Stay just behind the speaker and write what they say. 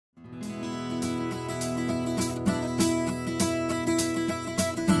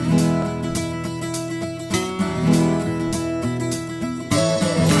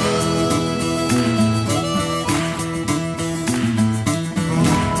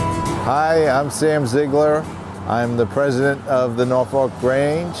Hi, I'm Sam Ziegler. I'm the president of the Norfolk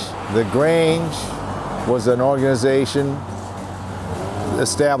Grange. The Grange was an organization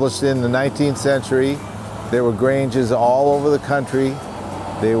established in the 19th century. There were Granges all over the country.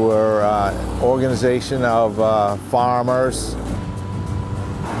 They were an organization of farmers.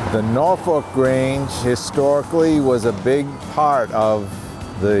 The Norfolk Grange historically was a big part of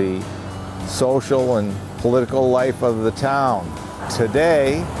the social and political life of the town.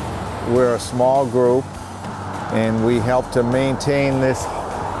 Today, we're a small group and we help to maintain this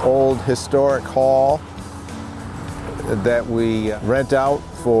old historic hall that we rent out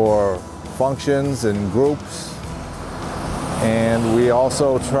for functions and groups. And we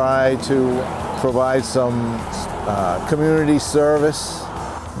also try to provide some community service.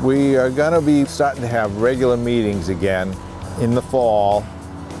 We are going to be starting to have regular meetings again in the fall,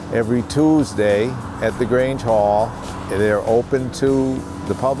 every Tuesday at the Grange Hall. They're open to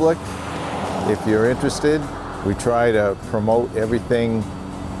the public. If you're interested, we try to promote everything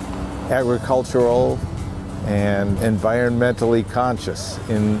agricultural and environmentally conscious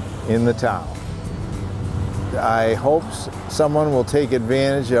in the town. I hope someone will take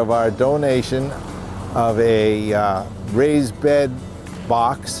advantage of our donation of a raised bed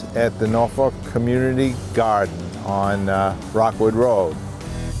box at the Norfolk Community Garden on Rockwood Road.